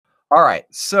All right.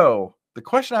 So the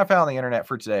question I found on the internet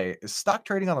for today is stock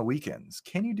trading on the weekends.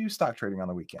 Can you do stock trading on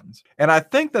the weekends? And I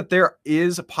think that there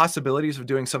is possibilities of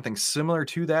doing something similar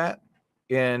to that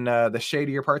in the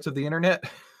shadier parts of the internet.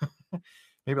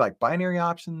 Maybe like binary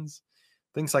options,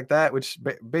 things like that, which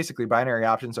basically binary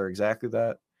options are exactly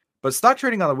that. But stock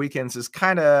trading on the weekends is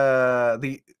kind of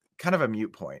a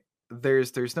mute point.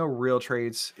 There's no real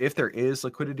trades. If there is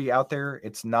liquidity out there,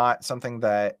 it's not something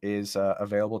that is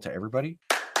available to everybody.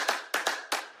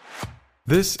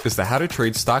 This is the How to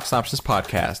Trade Stocks and Options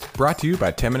podcast, brought to you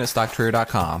by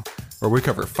 10MinuteStockTrader.com, where we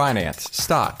cover finance,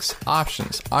 stocks,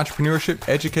 options, entrepreneurship,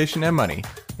 education, and money.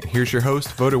 And here's your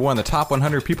host, voted one of the top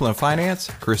 100 people in finance,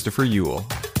 Christopher Uhl.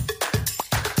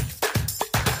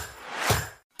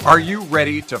 Are you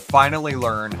ready to finally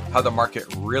learn how the market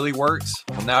really works?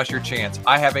 Well, now's your chance.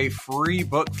 I have a free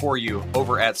book for you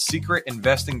over at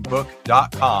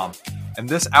secretinvestingbook.com. And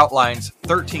this outlines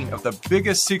 13 of the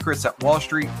biggest secrets that Wall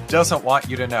Street doesn't want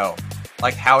you to know,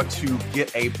 like how to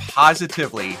get a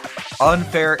positively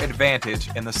unfair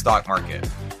advantage in the stock market.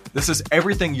 This is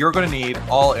everything you're going to need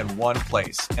all in one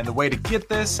place. And the way to get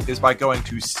this is by going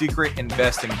to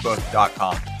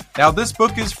secretinvestingbook.com. Now, this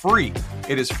book is free.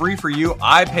 It is free for you.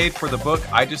 I paid for the book.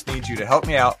 I just need you to help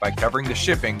me out by covering the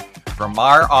shipping from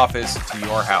our office to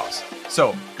your house.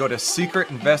 So go to Secret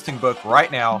Investing Book right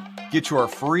now, get your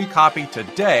free copy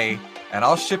today, and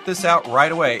I'll ship this out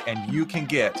right away, and you can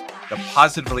get the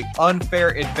positively unfair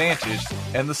advantage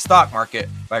in the stock market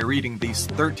by reading these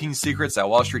 13 secrets that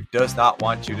Wall Street does not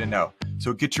want you to know.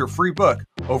 So get your free book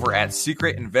over at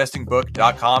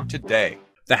secretinvestingbook.com today.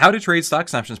 The How to Trade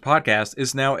Stocks and Options podcast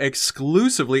is now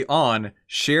exclusively on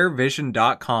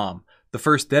sharevision.com, the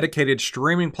first dedicated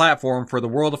streaming platform for the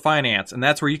world of finance, and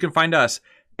that's where you can find us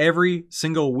every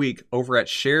single week over at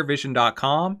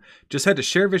sharevision.com. Just head to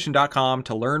sharevision.com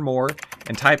to learn more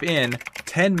and type in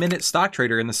 10-minute stock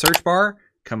trader in the search bar.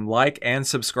 Come like and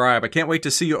subscribe. I can't wait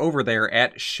to see you over there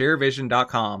at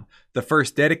sharevision.com, the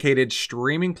first dedicated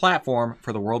streaming platform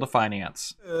for the world of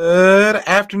finance. Good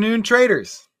afternoon,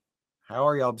 traders. How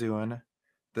are y'all doing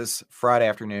this Friday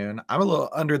afternoon? I'm a little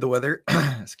under the weather.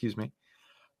 Excuse me.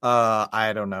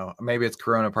 I don't know. Maybe it's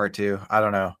Corona part 2. I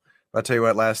don't know. I'll tell you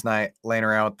what, last night, laying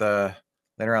around the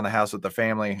house with the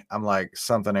family, I'm like,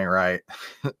 something ain't right.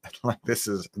 Like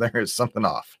there is something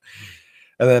off.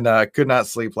 And then could not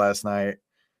sleep last night.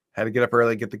 Had to get up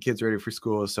early, get the kids ready for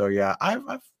school. So yeah,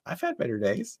 I've had better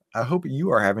days. I hope you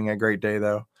are having a great day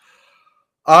though.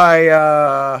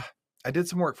 I did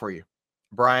some work for you,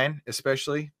 Brian,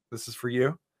 especially. This is for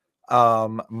you.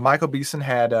 Michael Beeson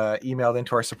had emailed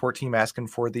into our support team asking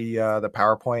for the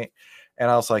PowerPoint. And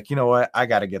I was like, you know what? I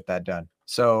got to get that done.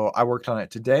 So I worked on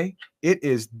it today. It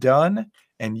is done,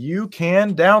 and you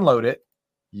can download it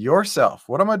yourself.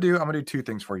 What I'm going to do, I'm going to do 2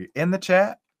 things for you. In the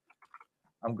chat,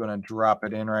 I'm going to drop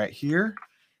it in right here.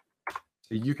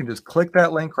 So you can just click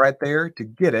that link right there to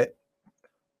get it.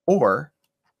 Or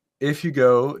if you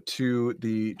go to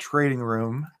the trading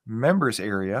room members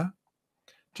area,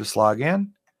 just log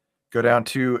in, go down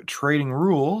to trading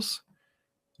rules.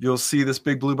 You'll see this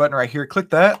big blue button right here.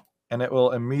 Click that, and it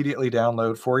will immediately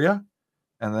download for you.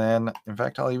 And then, in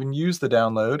fact, I'll even use the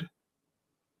download.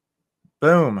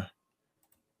 Boom.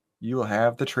 You will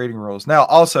have the trading rules. Now,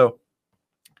 also,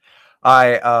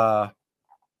 I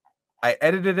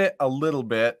edited it a little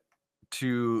bit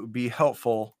to be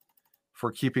helpful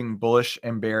for keeping bullish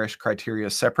and bearish criteria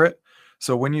separate.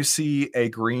 So when you see a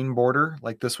green border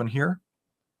like this one here,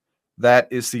 that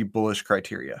is the bullish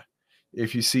criteria.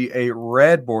 If you see a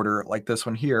red border like this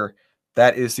one here,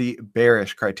 that is the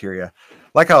bearish criteria.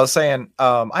 Like I was saying,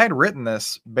 I had written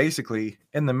this basically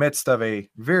in the midst of a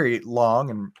very long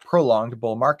and prolonged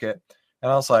bull market.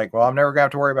 And I was like, well, I'm never going to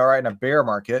have to worry about writing a bear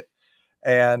market.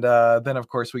 And then, of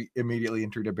course, we immediately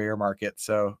entered a bear market.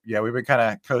 So, yeah, we've been kind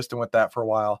of coasting with that for a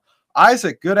while.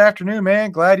 Isaac, good afternoon,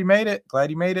 man. Glad you made it.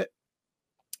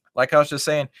 Like I was just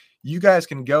saying, you guys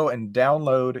can go and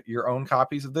download your own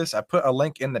copies of this. I put a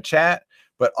link in the chat,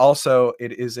 but also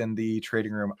it is in the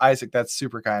trading room. Isaac, that's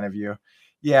super kind of you.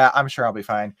 Yeah, I'm sure I'll be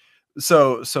fine.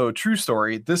 So true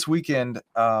story. This weekend,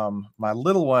 my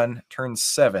little one turns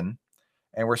 7,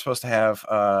 and we're supposed to have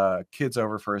kids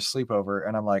over for a sleepover.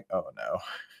 And I'm like, oh no,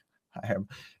 I am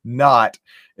not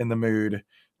in the mood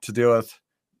to deal with,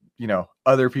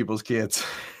 other people's kids.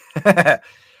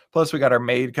 Plus, we got our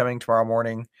maid coming tomorrow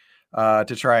morning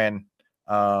to try and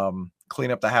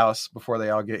clean up the house before they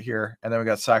all get here. And then we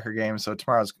got soccer games. So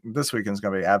this weekend's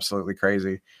going to be absolutely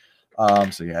crazy.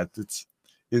 So yeah,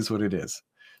 is what it is.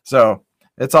 So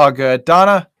it's all good.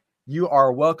 Donna, you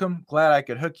are welcome. Glad I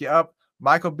could hook you up.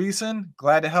 Michael Beeson,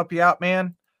 glad to help you out,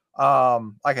 man.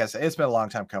 Like I said, it's been a long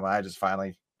time coming. I just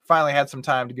finally had some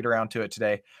time to get around to it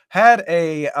today. Had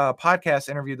a podcast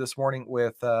interview this morning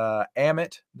with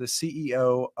Amit, the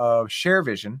CEO of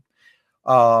ShareVision.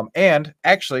 And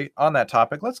actually, on that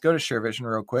topic, let's go to ShareVision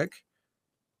real quick.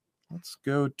 Let's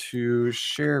go to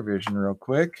ShareVision real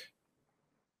quick.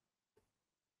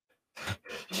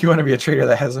 You want to be a trader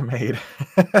that hasn't made.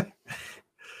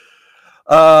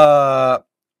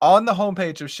 On the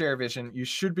homepage of ShareVision, you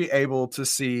should be able to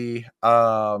see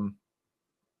Kavan's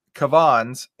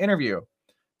interview.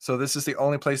 So this is the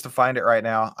only place to find it right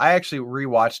now. I actually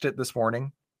rewatched it this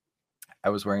morning. I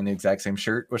was wearing the exact same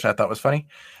shirt, which I thought was funny.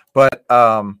 But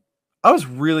I was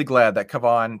really glad that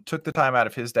Kavan took the time out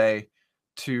of his day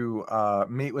to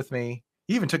meet with me.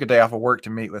 He even took a day off of work to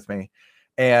meet with me.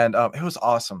 And it was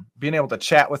awesome being able to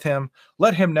chat with him,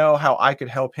 let him know how I could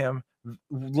help him,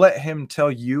 let him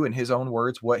tell you in his own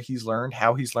words what he's learned,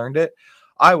 how he's learned it.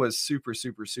 I was super,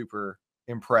 super, super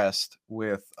impressed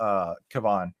with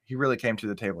Kavan. He really came to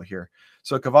the table here.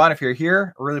 So Kavan, if you're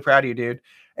here, really proud of you, dude.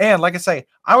 And like I say,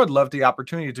 I would love the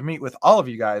opportunity to meet with all of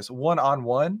you guys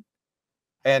one-on-one.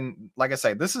 And like I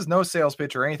say, this is no sales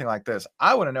pitch or anything like this.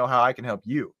 I want to know how I can help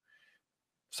you.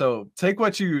 So take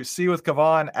what you see with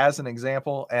Kavan as an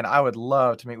example, and I would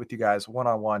love to meet with you guys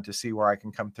one-on-one to see where I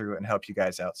can come through and help you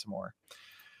guys out some more.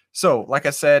 So like I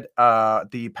said,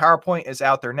 the PowerPoint is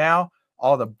out there now.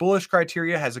 All the bullish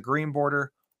criteria has a green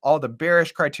border. All the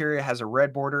bearish criteria has a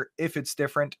red border if it's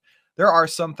different. There are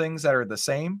some things that are the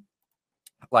same,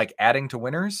 like adding to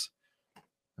winners. Let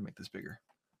me make this bigger.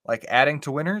 Like adding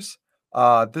to winners.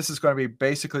 This is going to be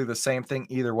basically the same thing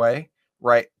either way.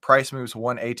 Right, price moves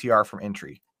 1 ATR from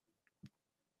entry.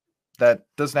 That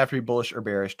doesn't have to be bullish or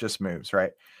bearish, just moves, right?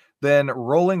 Then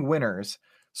rolling winners.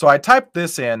 So I typed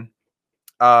this in,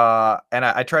 and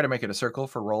I try to make it a circle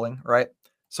for rolling, right?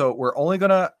 So we're only going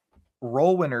to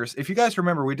roll winners. If you guys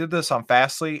remember, we did this on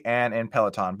Fastly and in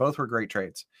Peloton. Both were great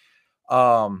trades.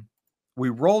 We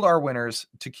rolled our winners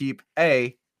to keep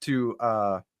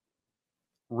to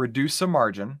reduce some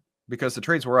margin because the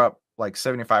trades were up like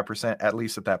 75% at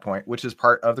least at that point, which is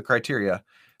part of the criteria.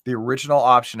 The original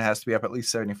option has to be up at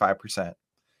least 75%.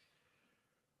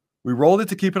 We rolled it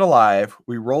to keep it alive.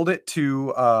 We rolled it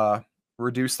to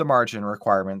reduce the margin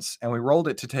requirements, and we rolled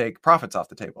it to take profits off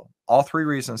the table. All three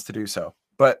reasons to do so.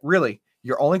 But really,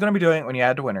 you're only going to be doing it when you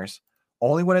add to winners,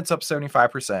 only when it's up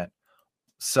 75%.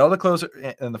 Sell the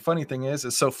closer. And the funny thing is,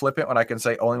 it's so flippant when I can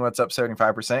say only when it's up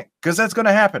 75%, because that's going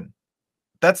to happen.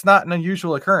 That's not an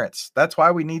unusual occurrence. That's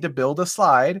why we need to build a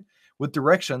slide with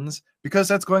directions, because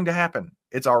that's going to happen.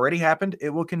 It's already happened. It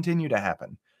will continue to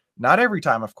happen. Not every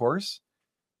time, of course,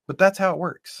 but that's how it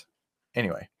works.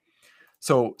 Anyway,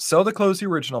 so sell to close the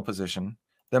original position,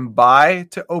 then buy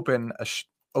to open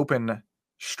open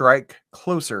strike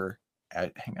closer.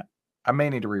 Hang on. I may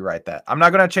need to rewrite that. I'm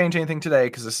not going to change anything today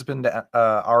because this has been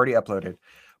already uploaded.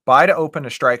 Buy to open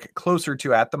a strike closer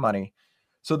to at the money.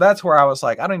 So that's where I was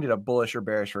like, I don't need a bullish or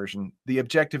bearish version. The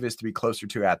objective is to be closer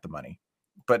to at the money,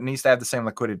 but it needs to have the same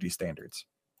liquidity standards.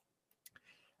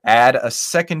 Add a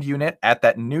second unit at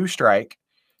that new strike,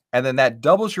 and then that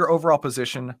doubles your overall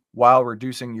position while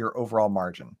reducing your overall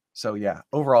margin. So yeah,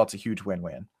 overall, it's a huge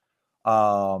win-win.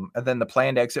 And then the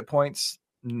planned exit points,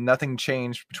 nothing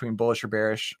changed between bullish or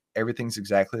bearish. Everything's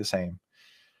exactly the same.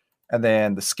 And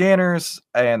then the scanners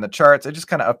and the charts, I just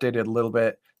kind of updated a little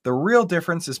bit. The real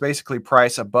difference is basically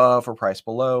price above or price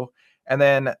below, and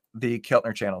then the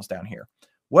Keltner channels down here.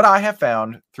 What I have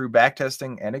found through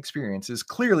backtesting and experience is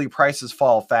clearly prices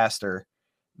fall faster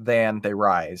than they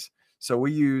rise. So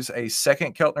we use a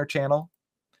second Keltner channel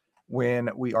when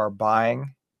we are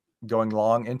buying, going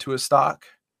long into a stock.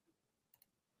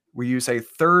 We use a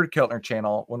third Keltner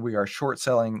channel when we are short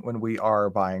selling, when we are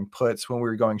buying puts, when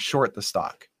we're going short the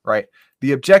stock, right?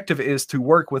 The objective is to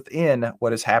work within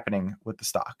what is happening with the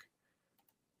stock.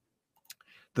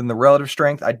 Then the relative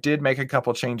strength, I did make a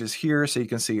couple changes here so you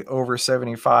can see over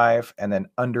 75 and then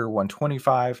under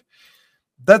 125.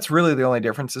 That's really the only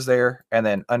differences there. And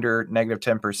then under negative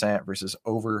 10% versus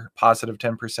over positive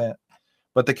 10%.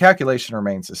 But the calculation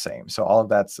remains the same. So all of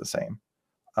that's the same.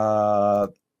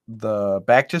 The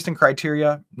backtesting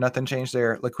criteria, nothing changed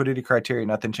there. Liquidity criteria,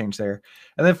 nothing changed there.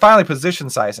 And then finally, position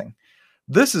sizing.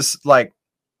 This is like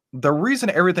the reason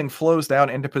everything flows down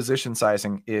into position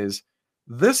sizing is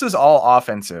this is all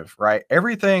offensive, right?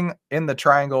 Everything in the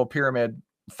triangle, pyramid,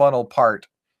 funnel part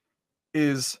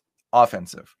is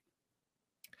offensive.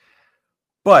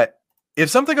 But if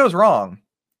something goes wrong,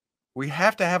 we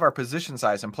have to have our position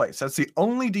size in place. That's the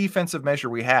only defensive measure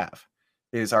we have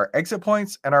is our exit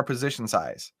points and our position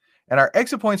size. And our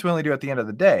exit points we only do at the end of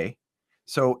the day.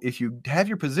 So if you have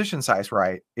your position size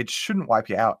right, it shouldn't wipe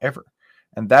you out ever.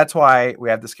 And that's why we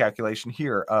have this calculation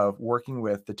here of working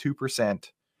with the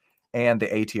 2% and the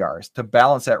ATRs to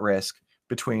balance that risk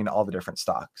between all the different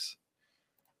stocks.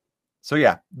 So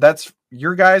yeah, that's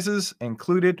your guys's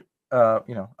included,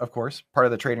 of course, part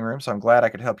of the trading room. So I'm glad I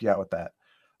could help you out with that.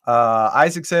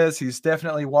 Isaac says he's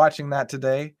definitely watching that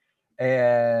today.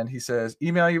 And he says,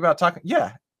 email you about talking.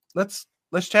 Yeah, let's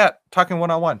chat, talking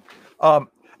one-on-one.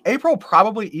 April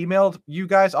probably emailed you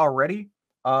guys already.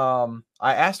 I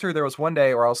asked her, there was one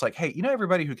day where I was like, hey,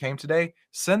 everybody who came today,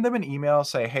 send them an email,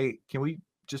 say, hey, can we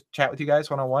just chat with you guys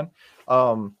one-on-one?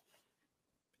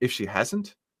 If she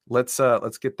hasn't, let's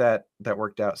get that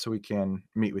worked out so we can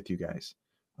meet with you guys.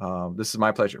 This is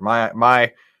my pleasure,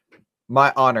 my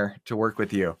honor to work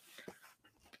with you.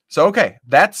 So okay,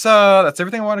 that's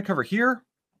everything I want to cover here.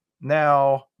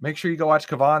 Now make sure you go watch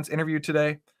Kavan's interview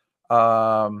today.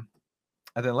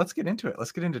 And then let's get into it.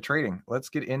 Let's get into trading. Let's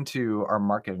get into our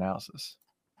market analysis.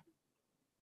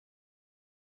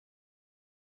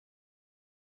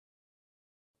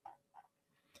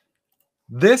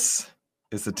 This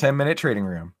is the 10-minute trading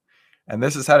room. And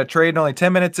this is how to trade in only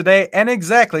 10 minutes a day and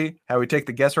exactly how we take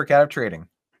the guesswork out of trading.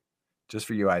 Just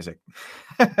for you, Isaac.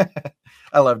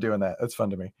 I love doing that. It's fun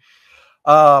to me.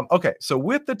 Okay, so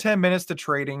with the 10 minutes to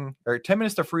trading or 10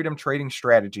 minutes to freedom trading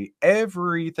strategy,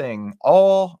 everything,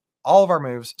 all of our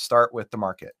moves start with the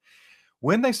market.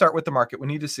 When they start with the market, we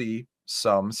need to see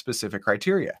some specific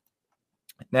criteria.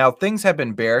 Now, things have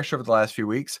been bearish over the last few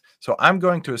weeks, so I'm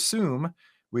going to assume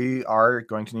we are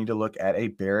going to need to look at a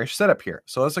bearish setup here.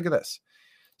 So let's look at this.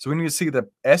 So we need to see the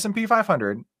S&P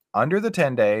 500 under the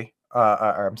 10-day,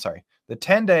 the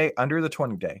 10-day under the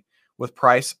 20-day with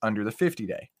price under the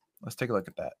 50-day. Let's take a look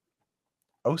at that.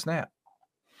 Oh, snap.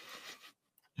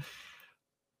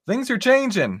 Things are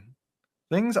changing.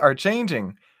 Things are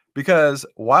changing because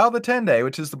while the 10-day,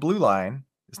 which is the blue line,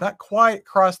 is not quite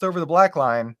crossed over the black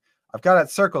line, I've got it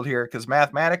circled here because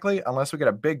mathematically, unless we get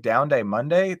a big down day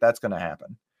Monday, that's going to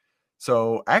happen.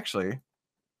 So actually,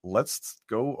 let's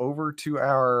go over to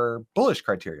our bullish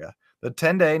criteria. The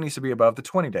 10-day needs to be above the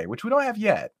 20-day, which we don't have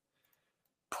yet.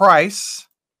 Price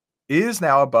is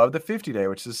now above the 50-day,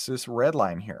 which is this red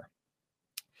line here.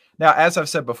 Now, as I've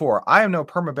said before, I am no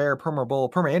perma bear, perma bull,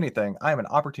 perma anything. I am an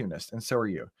opportunist, and so are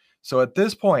you. So at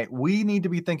this point, we need to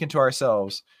be thinking to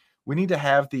ourselves, we need to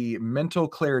have the mental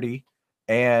clarity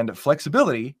and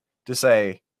flexibility to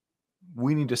say,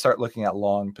 we need to start looking at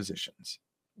long positions.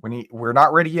 We're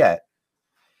not ready yet.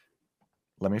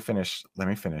 Let me finish. The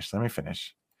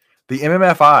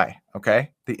MMFI,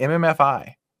 okay? The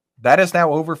MMFI, that is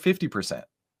now over 50%.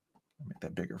 I'll make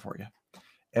that bigger for you.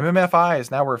 MMFI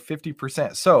is now over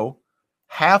 50%. So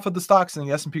half of the stocks in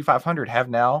the S&P 500 have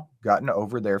now gotten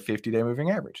over their 50-day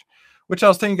moving average, which I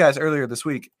was telling you guys earlier this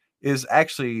week is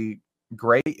actually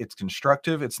great. It's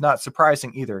constructive. It's not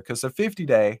surprising either because the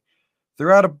 50-day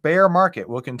throughout a bear market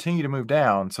will continue to move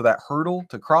down. So that hurdle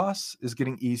to cross is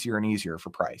getting easier and easier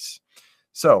for price.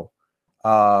 So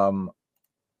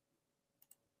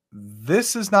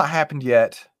this has not happened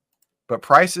yet, but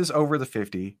price is over the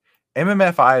 50.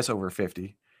 MMFI is over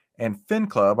 50. And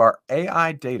FinClub, our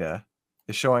AI data,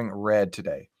 is showing red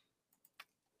today.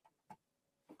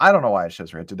 I don't know why it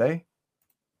shows red today.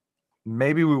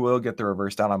 Maybe we will get the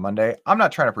reverse down on Monday. I'm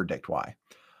not trying to predict why.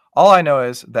 All I know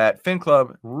is that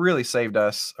FinClub really saved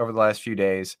us over the last few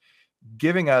days,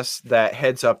 giving us that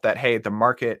heads up that, hey, the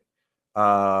market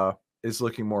is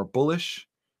looking more bullish.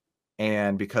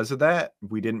 And because of that,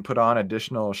 we didn't put on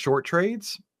additional short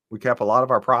trades. We kept a lot of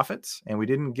our profits, and we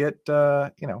didn't get,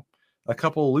 a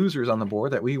couple of losers on the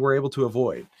board that we were able to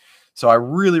avoid. So I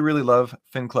really, really love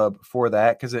FinClub for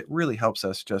that because it really helps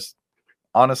us just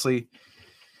honestly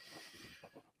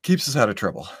keeps us out of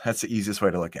trouble. That's the easiest way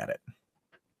to look at it.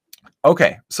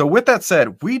 Okay, so with that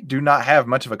said, we do not have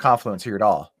much of a confluence here at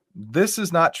all. This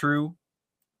is not true.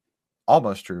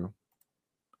 Almost true.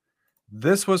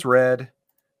 This was red.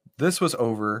 This was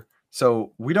over.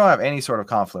 So we don't have any sort of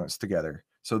confluence together.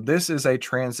 So this is a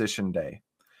transition day.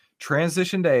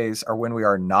 Transition days are when we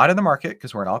are not in the market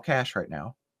because we're in all cash right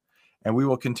now. And we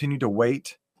will continue to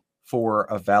wait for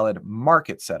a valid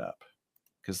market setup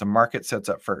because the market sets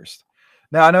up first.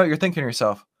 Now, I know what you're thinking to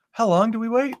yourself. How long do we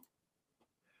wait?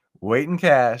 Wait in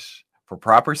cash for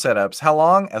proper setups. How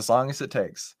long? As long as it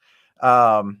takes.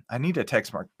 I need to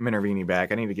text Mark Minervini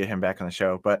back. I need to get him back on the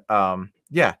show. But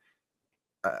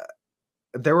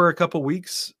there were a couple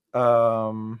weeks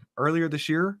earlier this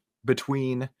year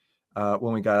between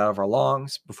when we got out of our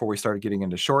longs before we started getting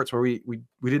into shorts where we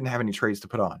didn't have any trades to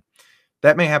put on.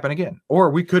 That may happen again.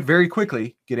 Or we could very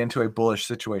quickly get into a bullish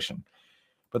situation.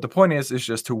 But the point is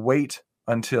just to wait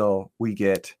until we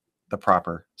get the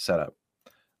proper setup.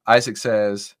 Isaac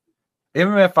says,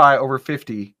 MMFI over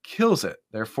 50 kills it.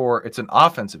 Therefore, it's an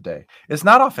offensive day. It's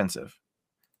not offensive.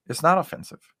 It's not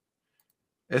offensive.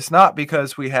 It's not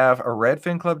because we have a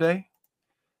Redfin Club day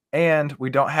and we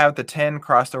don't have the 10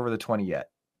 crossed over the 20 yet.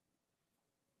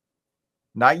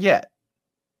 Not yet.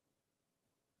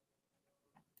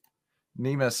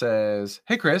 Nima says,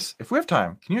 hey, Chris, if we have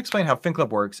time, can you explain how FinClub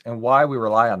works and why we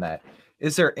rely on that?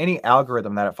 Is there any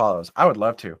algorithm that it follows? I would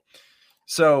love to.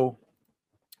 So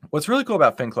what's really cool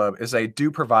about FinClub is they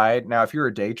do provide, now if you're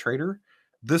a day trader,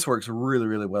 this works really,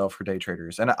 really well for day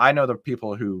traders. And I know the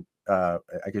people who, I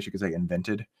guess you could say,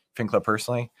 invented FinClub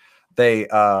personally. They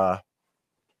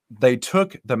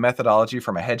took the methodology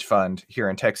from a hedge fund here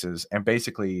in Texas and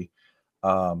basically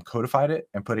codified it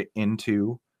and put it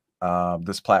into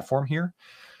this platform here.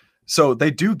 So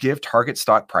they do give target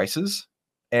stock prices.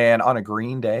 And on a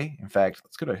green day, in fact,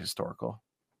 let's go to historical.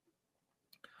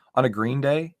 On a green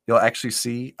day, you'll actually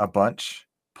see a bunch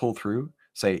pull through,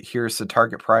 say, here's the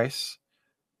target price.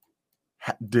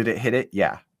 Did it hit it?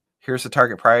 Yeah. Here's the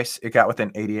target price. It got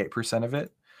within 88% of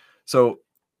it. So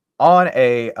on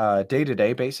a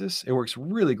day-to-day basis, it works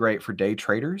really great for day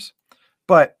traders,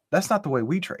 but that's not the way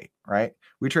we trade, right?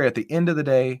 We trade at the end of the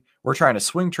day. We're trying to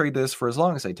swing trade this for as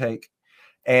long as they take.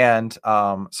 And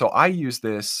so I use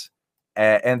this,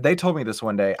 and they told me this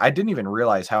one day. I didn't even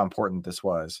realize how important this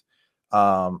was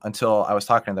until I was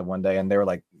talking to them one day, and they were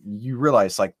like, you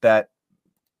realize like that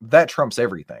trumps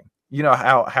everything. You know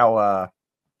how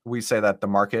we say that the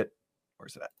market,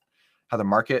 where's it at? How the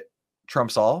market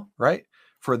trumps all, right?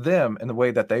 For them and the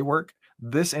way that they work,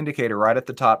 this indicator right at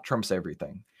the top trumps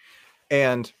everything.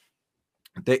 And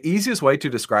the easiest way to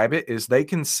describe it is they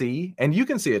can see, and you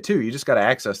can see it too. You just got to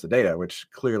access the data, which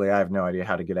clearly I have no idea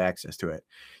how to get access to it.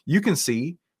 You can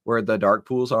see where the dark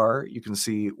pools are. You can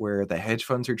see where the hedge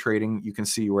funds are trading. You can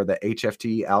see where the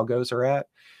HFT algos are at.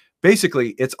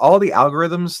 Basically, it's all the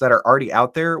algorithms that are already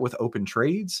out there with open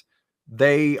trades.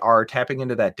 They are tapping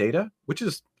into that data, which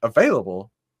is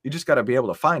available. You just got to be able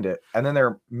to find it. And then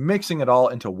they're mixing it all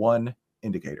into one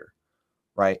indicator,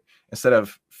 right? Instead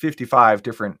of 55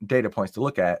 different data points to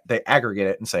look at, they aggregate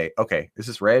it and say, okay, this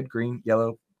is red, green,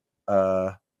 yellow,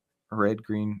 and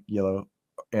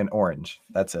orange.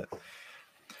 That's it.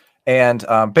 And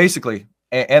basically,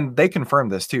 and they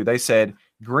confirmed this too. They said,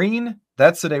 green,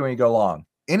 that's the day when you go long.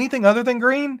 Anything other than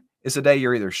green is the day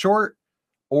you're either short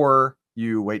or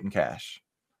you wait in cash.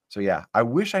 So yeah, I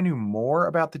wish I knew more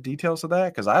about the details of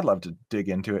that because I'd love to dig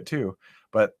into it too,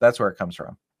 but that's where it comes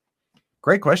from.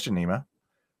 Great question, Nima.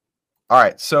 All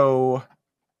right, so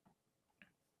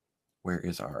where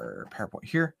is our PowerPoint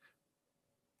here?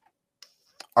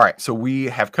 All right, so we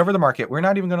have covered the market. We're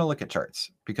not even going to look at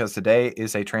charts because today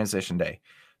is a transition day.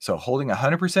 So holding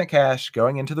 100% cash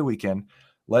going into the weekend,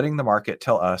 letting the market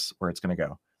tell us where it's going to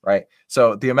go, right?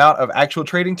 So the amount of actual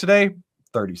trading today,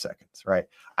 30 seconds, right?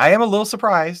 I am a little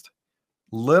surprised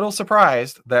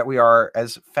that we are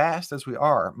as fast as we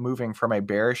are moving from a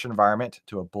bearish environment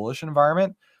to a bullish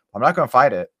environment. I'm not going to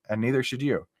fight it, and neither should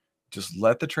you. Just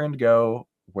let the trend go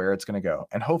where it's going to go,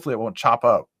 and hopefully it won't chop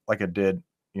up like it did,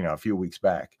 a few weeks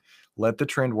back. Let the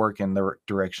trend work in the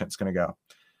direction it's going to go.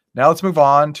 Now let's move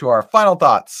on to our final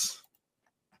thoughts.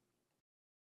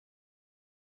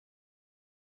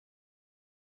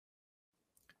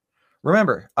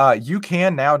 Remember, you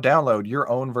can now download your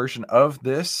own version of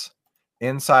this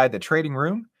inside the trading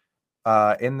room.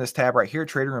 In this tab right here,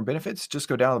 Trading Room Benefits, just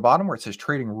go down to the bottom where it says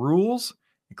Trading Rules.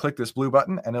 You click this blue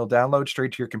button and it'll download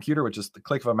straight to your computer with just the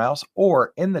click of a mouse,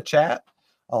 or in the chat.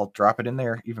 I'll drop it in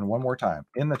there even one more time.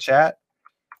 In the chat,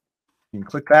 you can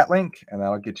click that link and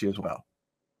that'll get you as well.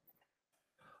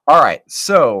 All right,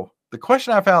 so the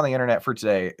question I found on the internet for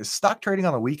today is stock trading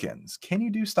on the weekends. Can you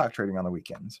do stock trading on the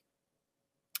weekends?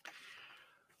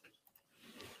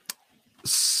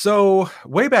 So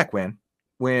way back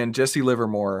when Jesse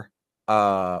Livermore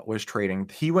was trading,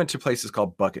 he went to places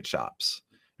called bucket shops.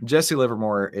 Jesse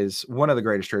Livermore is one of the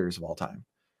greatest traders of all time.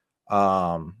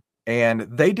 And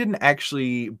they didn't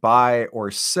actually buy or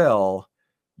sell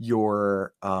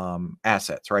your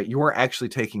assets, right? You weren't actually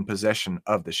taking possession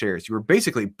of the shares. You were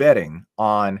basically betting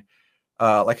on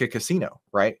like a casino,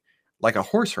 right? Like a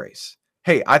horse race.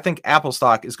 Hey, I think Apple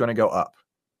stock is going to go up.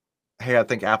 Hey, I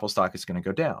think Apple stock is going to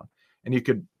go down. And you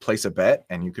could place a bet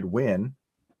and you could win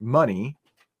money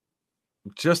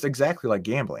just exactly like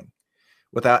gambling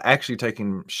without actually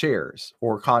taking shares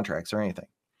or contracts or anything.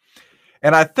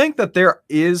 And I think that there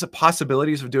is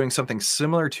possibilities of doing something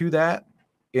similar to that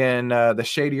in the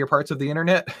shadier parts of the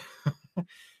internet.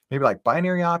 Maybe like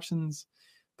binary options,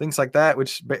 things like that,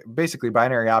 which basically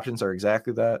binary options are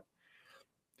exactly that.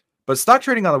 But stock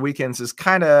trading on the weekends is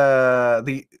kind of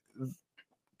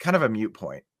a mute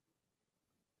point.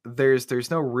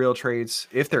 There's no real trades.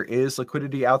 If there is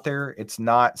liquidity out there, it's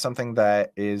not something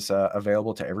that is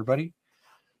available to everybody.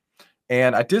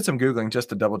 And I did some Googling just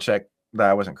to double check that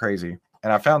I wasn't crazy.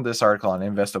 And I found this article on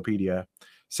Investopedia. It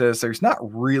says there's not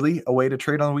really a way to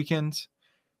trade on the weekends.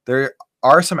 There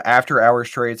are some after hours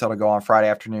trades that'll go on Friday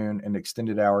afternoon and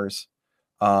extended hours.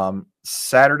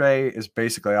 Saturday is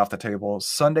basically off the table.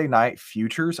 Sunday night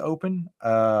futures open.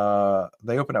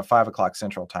 They open at 5 o'clock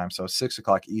Central Time, so 6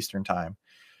 o'clock Eastern Time.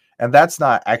 And that's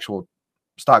not actual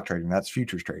stock trading. That's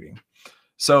futures trading.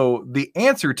 So the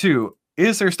answer to,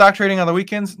 is there stock trading on the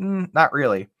weekends? Not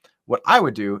really. What I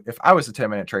would do if I was a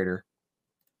 10-minute trader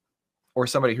or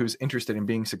somebody who's interested in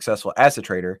being successful as a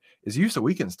trader is use the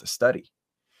weekends to study.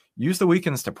 Use the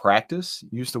weekends to practice.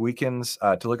 Use the weekends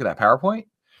to look at that PowerPoint.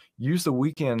 Use the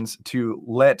weekends to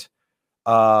let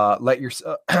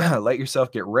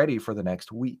yourself get ready for the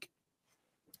next week.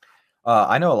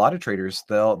 I know a lot of traders,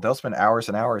 they'll spend hours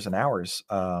and hours and hours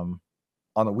on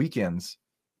the weekends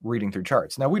reading through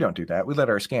charts. Now, we don't do that. We let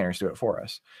our scanners do it for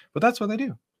us. But that's what they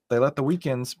do. They let the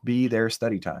weekends be their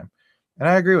study time. And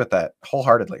I agree with that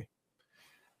wholeheartedly.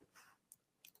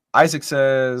 Isaac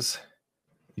says,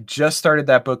 he just started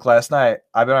that book last night.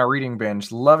 I've been on a reading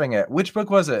binge, loving it. Which book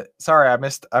was it? Sorry, I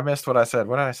missed what I said.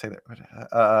 What did I say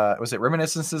there? Was it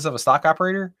Reminiscences of a Stock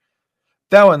Operator?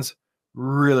 That one's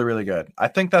really, really good. I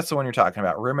think that's the one you're talking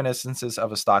about. Reminiscences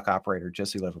of a Stock Operator,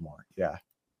 Jesse Livermore. Yeah.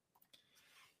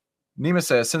 Nima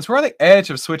says, since we're on the edge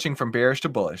of switching from bearish to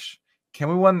bullish, can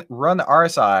we run the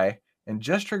RSI and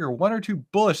just trigger 1 or 2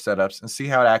 bullish setups and see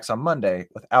how it acts on Monday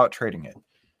without trading it?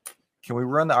 Can we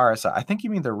run the RSI? I think you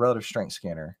mean the relative strength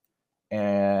scanner.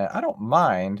 And I don't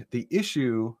mind. The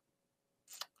issue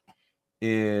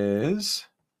is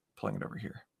pulling it over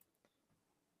here.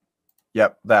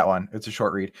 Yep, that one. It's a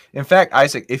short read. In fact,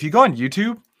 Isaac, if you go on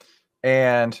YouTube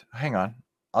and hang on,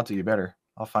 I'll do you better.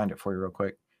 I'll find it for you real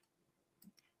quick.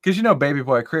 Because you know, baby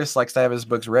boy Chris likes to have his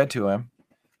books read to him.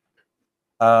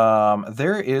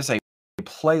 There is a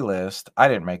playlist. I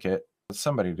didn't make it, but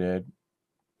somebody did.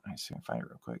 Let me see if I can find it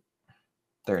real quick.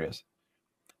 There it is.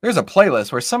 There's a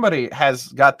playlist where somebody has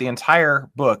got the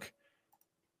entire book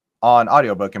on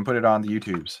audiobook and put it on the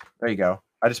YouTubes. There you go.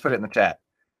 I just put it in the chat.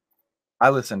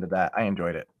 I listened to that. I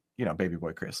enjoyed it. You know, baby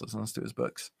boy Chris listens to his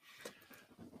books.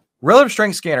 Relative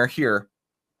strength scanner here.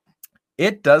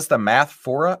 It does the math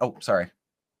for a. Oh, sorry.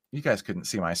 You guys couldn't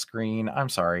see my screen. I'm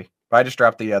sorry. But I just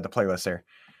dropped the playlist there.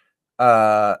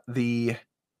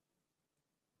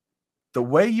 The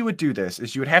way you would do this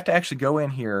is you would have to actually go in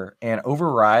here and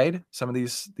override some of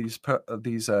these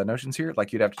notions here.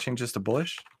 Like you'd have to change this to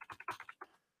bullish,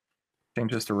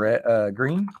 change this to red,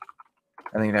 green,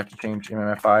 and then you'd have to change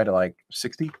MMFI to like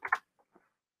 60.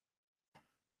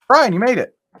 Brian, you made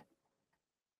it.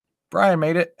 Brian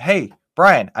made it. Hey,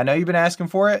 Brian, I know you've been asking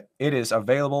for it. It is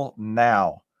available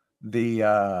now. The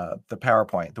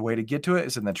PowerPoint. The way to get to it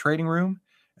is in the trading room,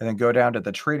 and then go down to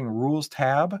the trading rules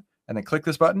tab. And then click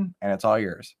this button, and it's all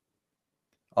yours.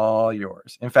 All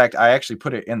yours. In fact, I actually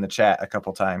put it in the chat a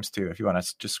couple times, too, if you want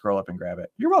to just scroll up and grab it.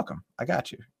 You're welcome. I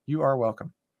got you. You are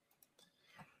welcome.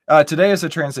 Today is a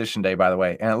transition day, by the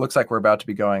way, and it looks like we're about to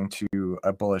be going to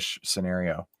a bullish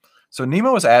scenario. So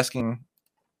Nemo was asking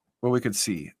what we could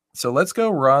see. So let's go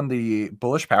run the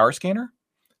bullish power scanner.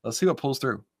 Let's see what pulls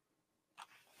through.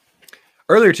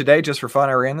 Earlier today, just for fun,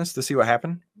 I ran this to see what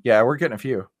happened. Yeah, we're getting a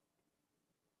few.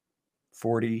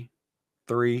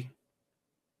 43.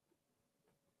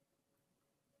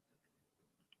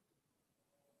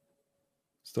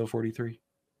 Still 43.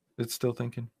 It's still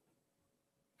thinking.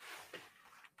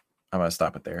 I'm going to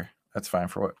stop it there. That's fine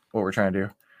for what we're trying to do.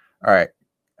 All right.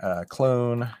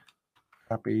 Clone,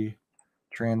 copy,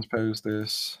 transpose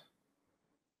this.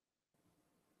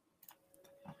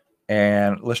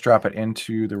 And let's drop it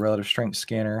into the relative strength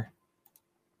scanner.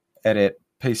 Edit,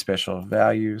 paste special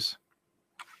values.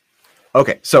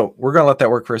 Okay, so we're going to let that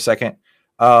work for a second.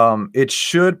 It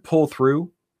should pull through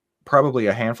probably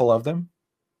a handful of them.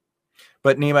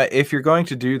 But Nima, if you're going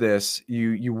to do this,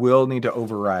 you will need to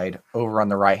override over on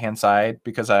the right-hand side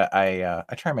because I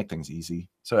try and make things easy.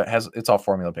 So it's all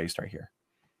formula-based right here.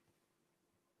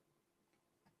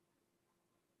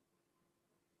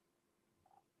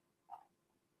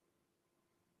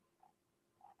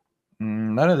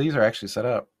 None of these are actually set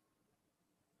up.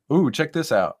 Ooh, check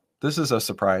this out. This is a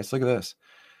surprise. Look at this.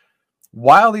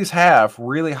 While these have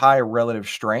really high relative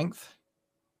strength,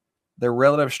 their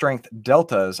relative strength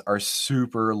deltas are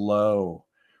super low.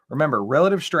 Remember,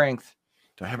 relative strength,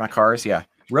 do I have my cars? Yeah.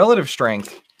 Relative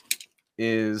strength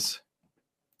is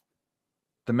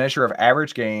the measure of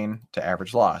average gain to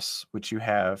average loss, which you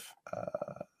have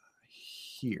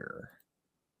here.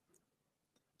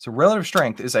 So relative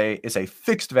strength is a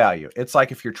fixed value. It's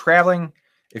like if you're traveling,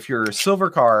 if your silver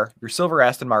car, your silver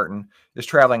Aston Martin is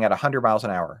traveling at 100 miles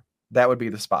an hour, that would be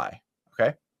the SPY.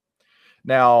 Okay.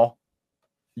 Now,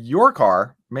 your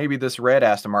car, maybe this red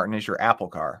Aston Martin is your Apple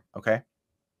car. Okay.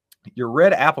 Your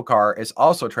red Apple car is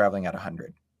also traveling at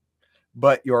 100,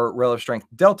 but your relative strength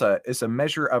delta is a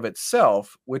measure of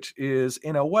itself, which is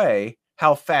in a way,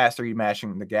 how fast are you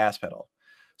mashing the gas pedal?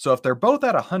 So if they're both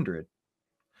at 100,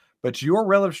 but your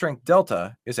relative strength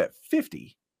delta is at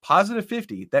 50, positive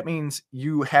 50, that means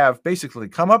you have basically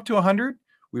come up to 100.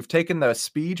 We've taken the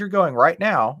speed you're going right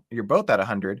now. You're both at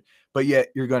 100, but yet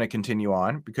you're going to continue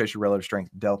on because your relative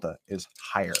strength delta is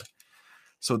higher.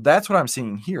 So that's what I'm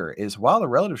seeing here is while the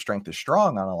relative strength is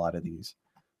strong on a lot of these,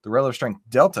 the relative strength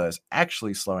delta is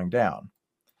actually slowing down.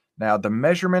 Now, the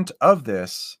measurement of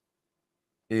this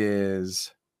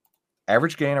is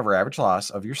average gain over average loss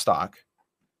of your stock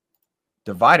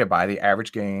divided by the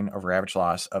average gain over average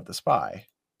loss of the SPY.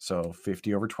 So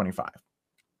 50 over 25.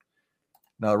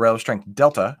 Now, the relative strength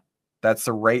delta, that's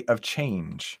the rate of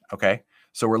change. Okay.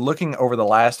 So we're looking over the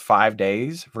last 5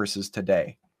 days versus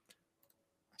today.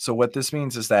 So what this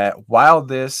means is that while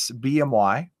this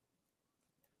BMY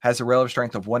has a relative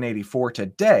strength of 184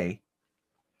 today,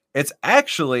 it's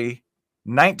actually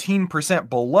 19%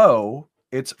 below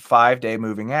its 5-day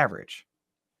moving average.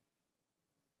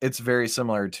 It's very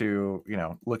similar to,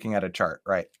 looking at a chart,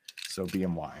 right? So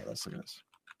BMY, let's look at this.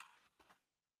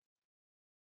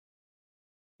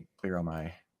 Clear all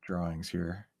my drawings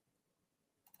here.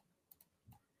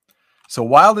 So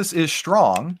while this is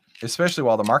strong, especially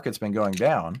while the market's been going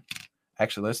down,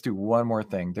 actually, let's do one more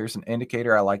thing. There's an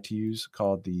indicator I like to use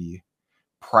called the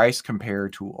price compare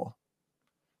tool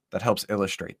that helps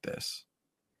illustrate this.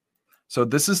 So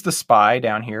this is the SPY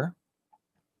down here.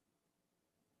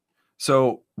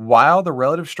 So while the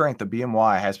relative strength of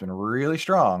BMY has been really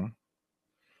strong,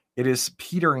 it is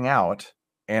petering out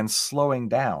and slowing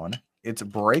down. Its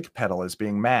brake pedal is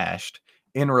being mashed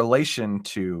in relation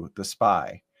to the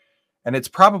SPY. And it's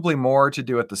probably more to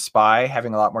do with the SPY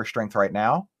having a lot more strength right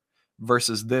now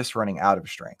versus this running out of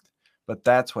strength. But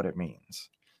that's what it means.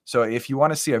 So if you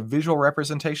want to see a visual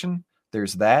representation,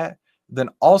 there's that. Then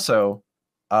also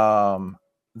let's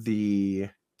see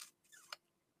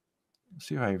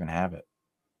if I even have it.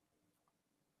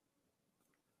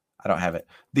 I don't have it.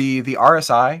 The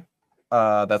RSI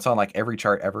that's on like every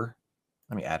chart ever.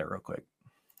 Let me add it real quick.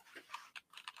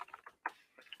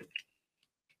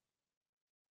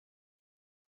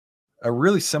 A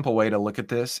really simple way to look at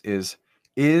this is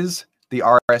the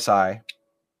RSI,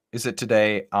 is it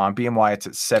today on BMY? It's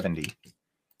at 70. And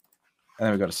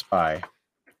then we go to SPY.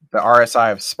 The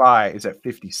RSI of SPY is at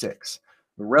 56.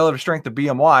 The relative strength of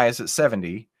BMY is at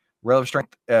 70. Relative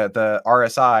strength, the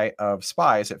RSI of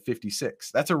SPY is at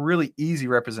 56. That's a really easy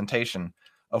representation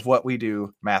of what we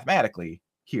do mathematically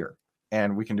here.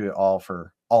 And we can do it all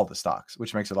for all the stocks,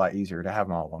 which makes it a lot easier to have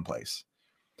them all in one place.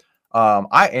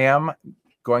 I am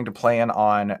going to plan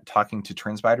on talking to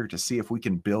TrendSpider to see if we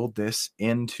can build this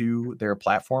into their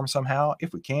platform somehow.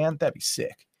 If we can, that'd be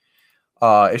sick.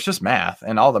 It's just math,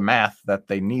 and all the math that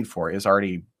they need for it is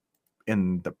already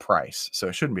in the price, so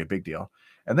it shouldn't be a big deal.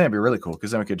 And then it'd be really cool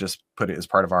because then we could just put it as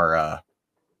part of our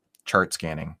chart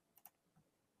scanning.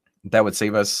 That would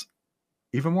save us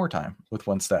even more time with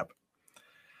one step.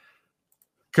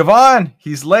 Kavan,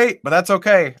 he's late, but that's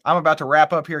okay. I'm about to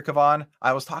wrap up here, Kavan.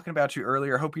 I was talking about you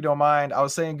earlier. Hope you don't mind. I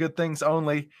was saying good things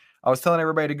only. I was telling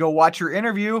everybody to go watch your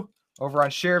interview over on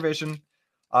ShareVision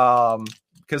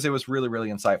because it was really, really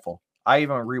insightful. I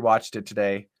even rewatched it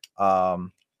today.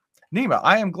 Nima,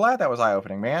 I am glad that was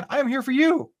eye-opening, man. I am here for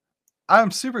you.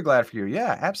 I'm super glad for you.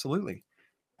 Yeah, absolutely.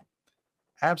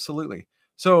 Absolutely.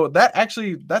 So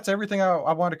that's everything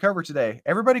I wanted to cover today.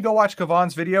 Everybody go watch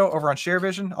Kavan's video over on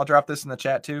ShareVision. I'll drop this in the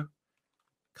chat too.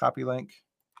 Copy link.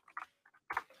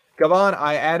 Kavan,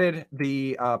 I added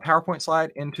the PowerPoint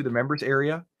slide into the members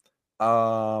area.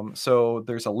 So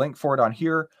there's a link for it on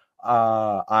here.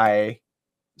 I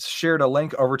shared a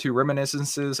link over to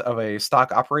Reminiscences of a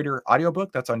Stock Operator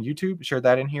audiobook that's on YouTube. Shared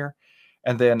that in here.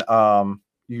 And then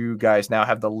you guys now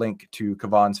have the link to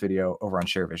Kavan's video over on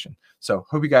ShareVision. So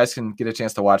hope you guys can get a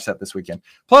chance to watch that this weekend.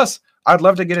 Plus, I'd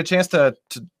love to get a chance to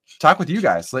talk with you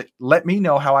guys. Let me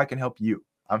know how I can help you.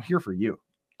 I'm here for you.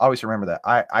 Always remember that.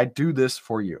 I do this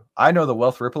for you. I know the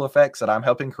wealth ripple effects that I'm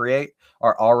helping create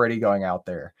are already going out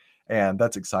there. And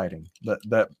that's exciting.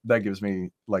 That gives me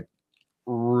like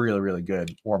really, really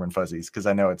good warm and fuzzies because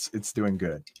I know it's doing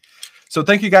good. So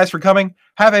thank you guys for coming.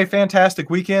 Have a fantastic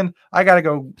weekend. I got to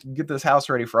go get this house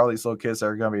ready for all these little kids that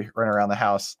are going to be running around the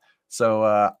house.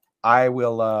 So I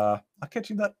will I'll catch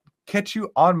you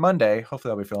on Monday.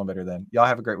 Hopefully I'll be feeling better then. Y'all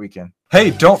have a great weekend.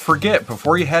 Hey, don't forget,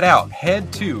 before you head out,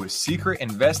 head to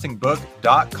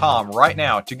secretinvestingbook.com right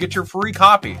now to get your free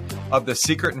copy of The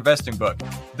Secret Investing Book.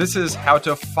 This is how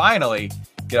to finally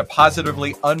get a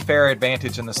positively unfair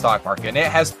advantage in the stock market. And it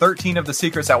has 13 of the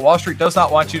secrets that Wall Street does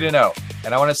not want you to know.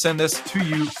 And I want to send this to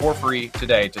you for free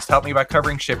today. Just help me by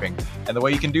covering shipping. And the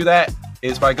way you can do that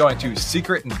is by going to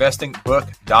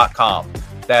secretinvestingbook.com.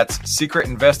 That's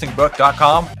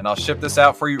secretinvestingbook.com, and I'll ship this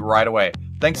out for you right away.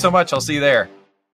 Thanks so much. I'll see you there.